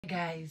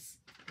Guys,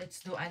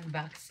 let's do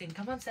unboxing.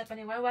 Come on,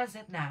 Stephanie, where was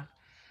it now?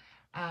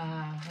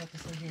 How to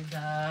say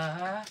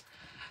the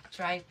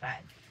tripod.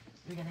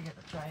 We're gonna get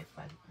the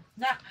tripod.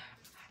 Nah,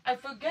 I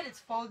forget it's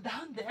fall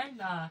down there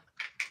now.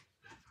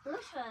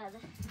 Which one?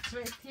 It's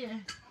right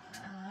here.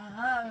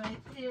 Right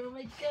here. Oh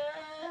my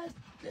god.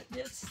 Let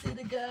me see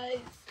the guys.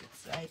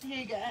 It's right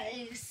here,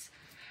 guys.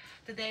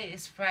 Today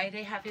is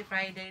Friday. Happy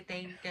Friday.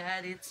 Thank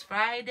God it's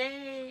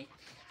Friday.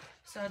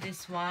 So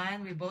this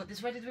one, we bought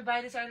this. Where did we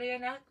buy this earlier,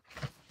 Nat?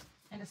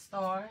 In the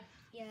store.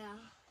 Yeah.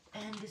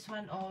 And this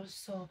one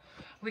also.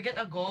 We got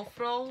a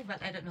GoPro,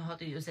 but I don't know how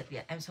to use it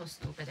yet. I'm so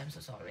stupid. I'm so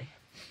sorry.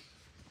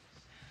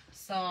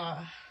 So,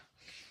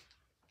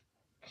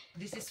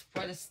 this is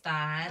for the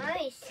stand. Let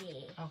me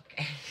see.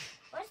 Okay.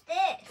 What's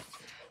this?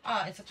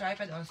 Oh, it's a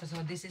tripod also. So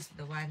this is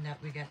the one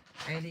that we got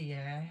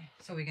earlier.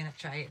 So we're gonna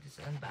try it. It's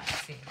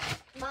unboxing.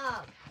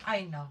 Mom.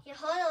 I know. You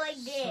hold it like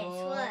this.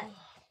 So, What?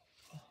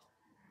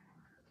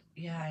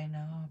 yeah, I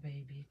know,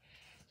 baby.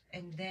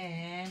 And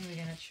then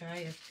we're gonna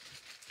try it.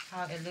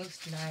 How it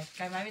looks like.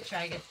 Can mommy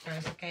try it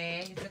first,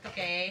 okay? Is it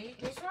okay?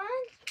 This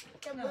one?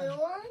 The No. blue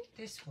one?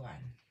 This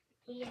one.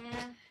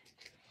 Yeah.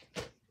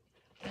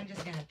 I'm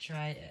just gonna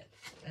try it.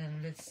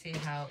 And let's see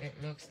how it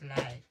looks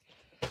like.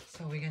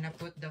 So we're gonna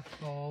put the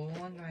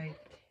phone right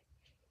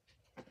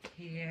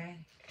here.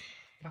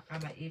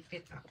 Baka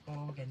maipit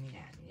ako.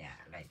 Ganyan. Yeah,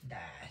 like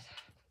that.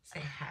 Say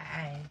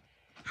hi.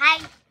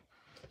 Hi.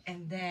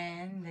 And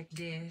then, like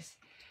this,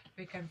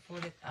 we can pull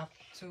it up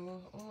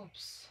to,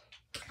 oops.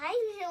 I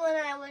used it when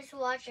I was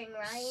watching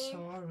Ryan.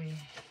 Sorry.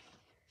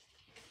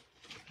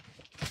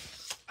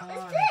 Oh, What's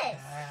like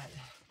this? that.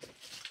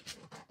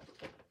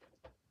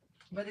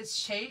 But it's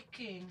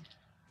shaking.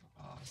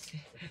 Oh,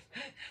 see.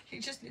 You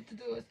just need to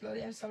do it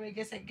slowly. I'm sorry,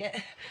 guys.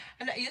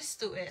 I'm not used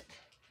to it.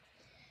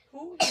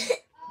 Ooh.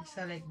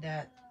 So like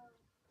that.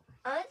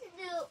 I want to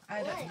do.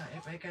 I don't what? know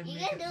if I can You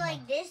make can it do more.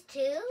 like this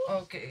too?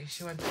 Okay,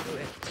 she wants to do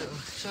it too.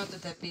 Show to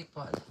the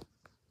people.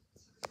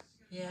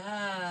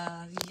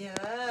 Yeah,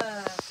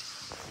 yeah.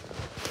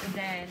 And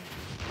then,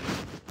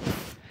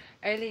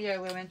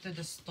 earlier we went to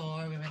the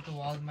store, we went to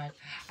Walmart.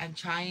 I'm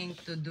trying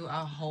to do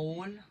a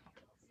haul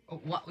of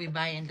what we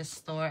buy in the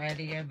store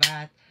earlier,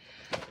 but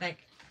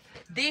like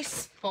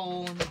this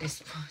phone,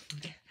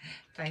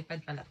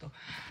 tripod pala to.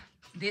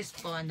 This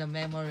phone, the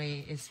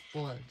memory is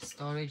full,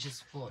 storage is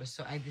full.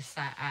 So I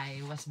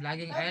was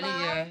vlogging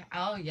earlier.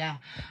 Oh yeah,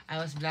 I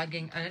was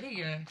vlogging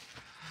earlier.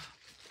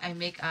 I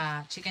make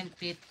a chicken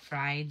feet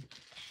fried,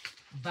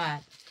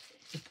 but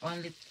it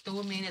only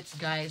 2 minutes,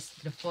 guys.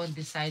 The phone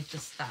decided to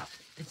stop.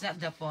 It's not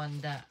the phone,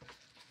 the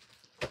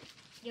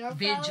Your phone?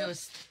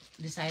 videos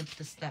decide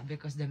to stop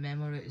because the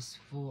memory is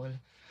full.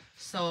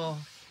 So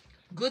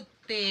good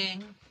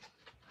thing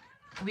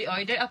we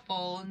ordered a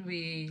phone.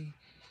 We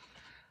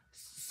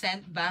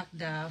sent back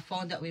the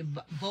phone that we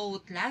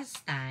bought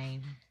last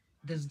time,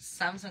 the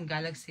Samsung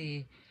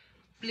Galaxy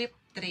Flip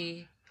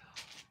 3.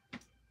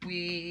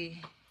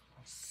 We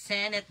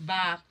sent it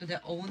back to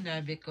the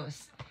owner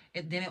because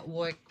it didn't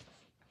work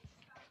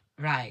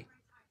right.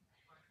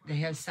 They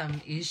have some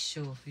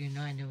issue, you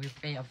know, and then we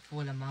pay a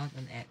full amount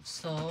on it.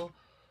 So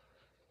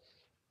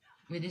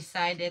we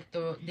decided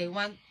they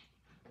want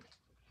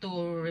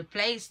to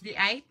replace the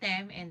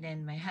item, and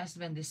then my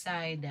husband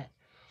decided that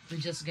we're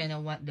just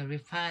gonna want the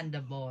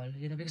refundable,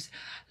 you know, because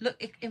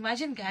look,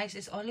 imagine guys,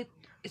 it's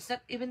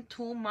not even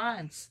 2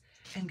 months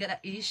and got an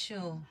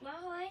issue.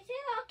 Mom, I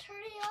think I'll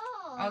turn it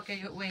off.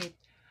 Okay, wait.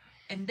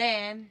 And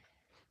then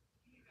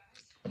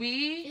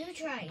we You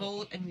try it.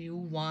 bought a new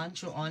one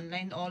through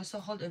online also.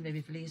 Hold on,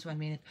 baby, please, 1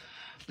 minute.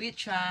 We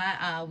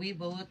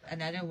bought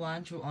another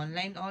one through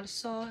online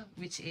also,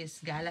 which is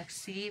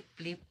Galaxy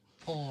Flip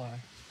 4.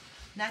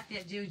 Not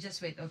yet, you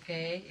just wait,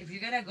 okay? If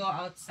you're gonna go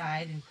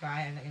outside and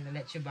cry, I'm not gonna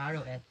let you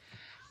borrow it.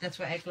 That's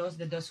why I closed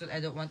the door, so I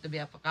don't want to be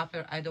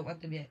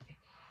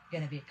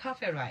gonna be a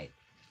copyright.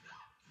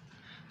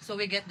 So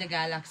we get the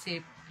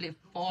Galaxy Flip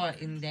 4,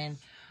 and then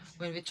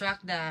when we track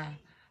the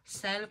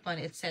cell phone,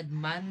 it said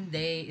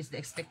Monday is the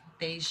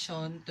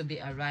expectation to be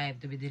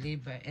arrived, to be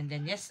delivered. And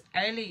then yes,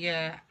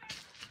 earlier,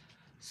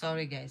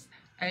 sorry guys,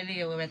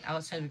 earlier we went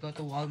outside, we go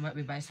to Walmart,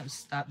 we buy some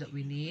stuff that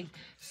we need,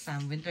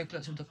 some winter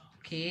clothes for the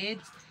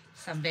kids,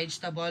 some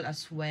vegetable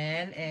as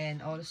well,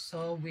 and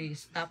also we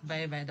stopped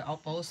by the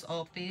post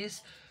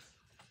office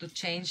to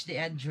change the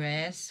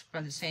address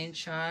from the St.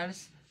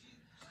 Charles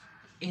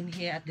in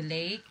here at the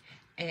lake.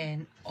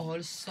 And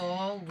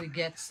also we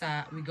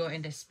go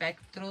in the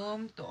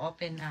Spectrum to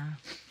open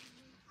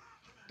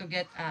to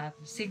get a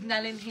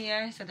signal in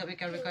here so that we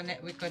can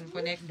connect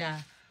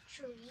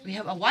we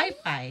have a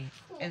Wi-Fi,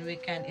 and we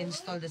can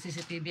install the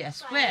CCTV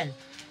as well.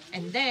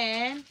 And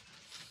then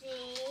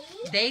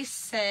they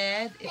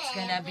said it's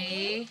gonna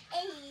be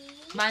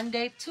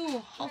Monday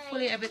too.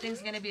 Hopefully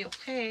everything's gonna be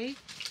okay.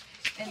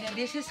 And then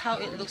this is how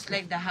it looks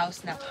like, the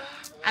house now.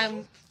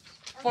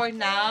 For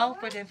now,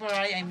 for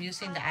temporary, I'm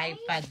using the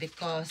iPad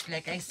because,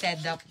 like I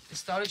said, the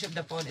storage of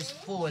the phone is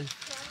full.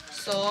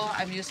 So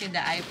I'm using the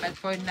iPad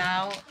for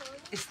now.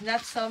 It's not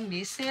so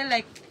messy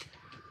like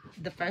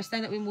the first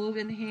time that we move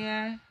in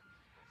here,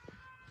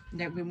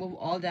 that we move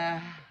all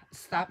the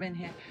stuff in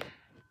here.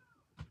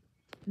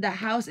 The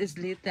house is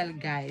little,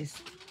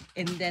 guys,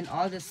 and then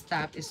all the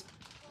stuff is,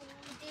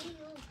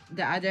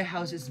 the other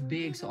house is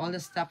big, so all the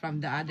stuff from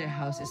the other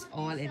house is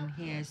all in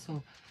here.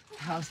 So the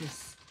house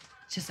is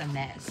just a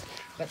mess.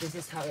 But this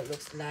is how it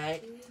looks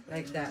like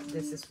that.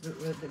 This is,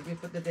 we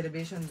put the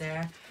television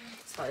there.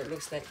 That's how it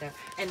looks like that.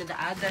 And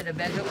then the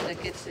bedroom of the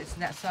kids is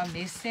not so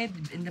messy.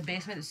 In the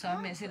basement is so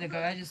messy. The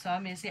garage is so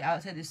messy.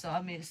 Outside is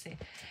so messy.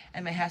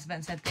 And my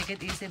husband said, take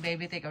it easy,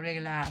 baby, take a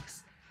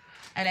relax.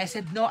 And I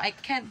said, no, I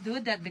can't do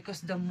that,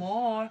 because the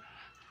more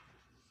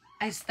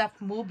I stop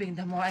moving,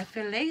 the more I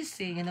feel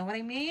lazy. You know what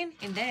I mean?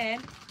 And then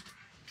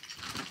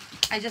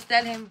I just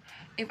tell him,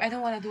 if I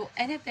don't want to do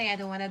anything, I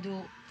don't want to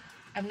do,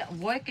 I'm not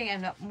working,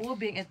 I'm not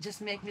moving, it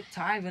just makes me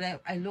tired. When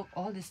I look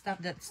all this stuff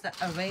that's not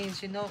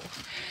arranged, you know,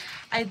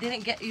 I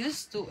didn't get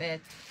used to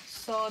it.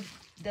 So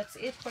that's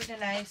it for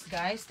tonight,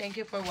 guys. Thank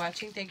you for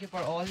watching. Thank you for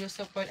all your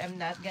support. I'm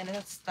not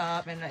gonna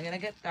stop. I'm not gonna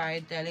get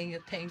tired telling you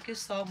thank you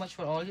so much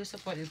for all your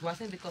support. It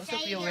wasn't because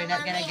of you, we're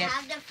not gonna get.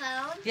 Have the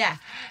phone? Yeah.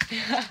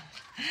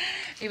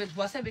 If it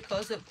wasn't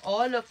because of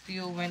all of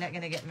you, we're not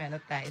gonna get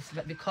monetized.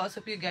 But because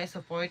of you guys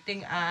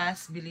supporting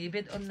us,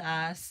 believing on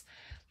us,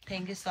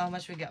 thank you so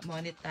much. We got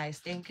monetized.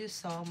 Thank you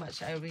so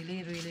much. I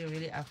really, really,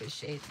 really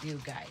appreciate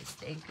you guys.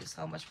 Thank you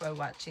so much for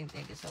watching.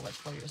 Thank you so much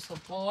for your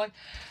support.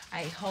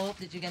 I hope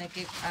that you're gonna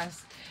keep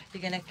us,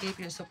 you're gonna keep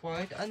your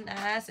support on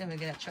us, and we're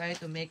gonna try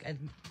to make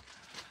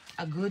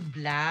a good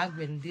vlog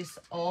when this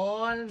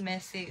all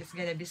messy is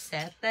gonna be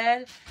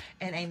settled,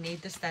 and I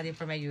need to study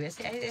for my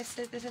USCIS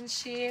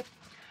citizenship.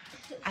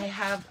 I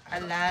have a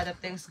lot of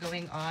things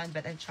going on,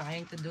 but I'm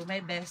trying to do my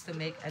best to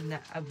make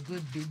a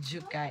good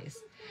video,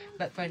 guys.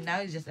 But for now,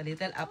 it's just a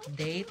little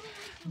update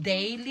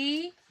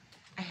daily.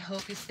 I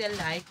hope you still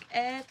like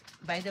it.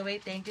 By the way,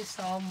 thank you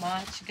so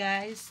much,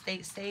 guys.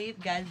 Stay safe.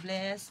 God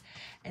bless.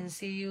 And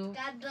see you.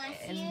 God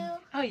bless you.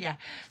 Oh, yeah.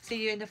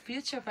 See you in the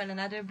future for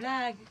another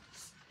vlog.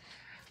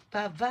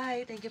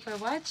 Bye-bye. Thank you for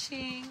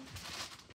watching.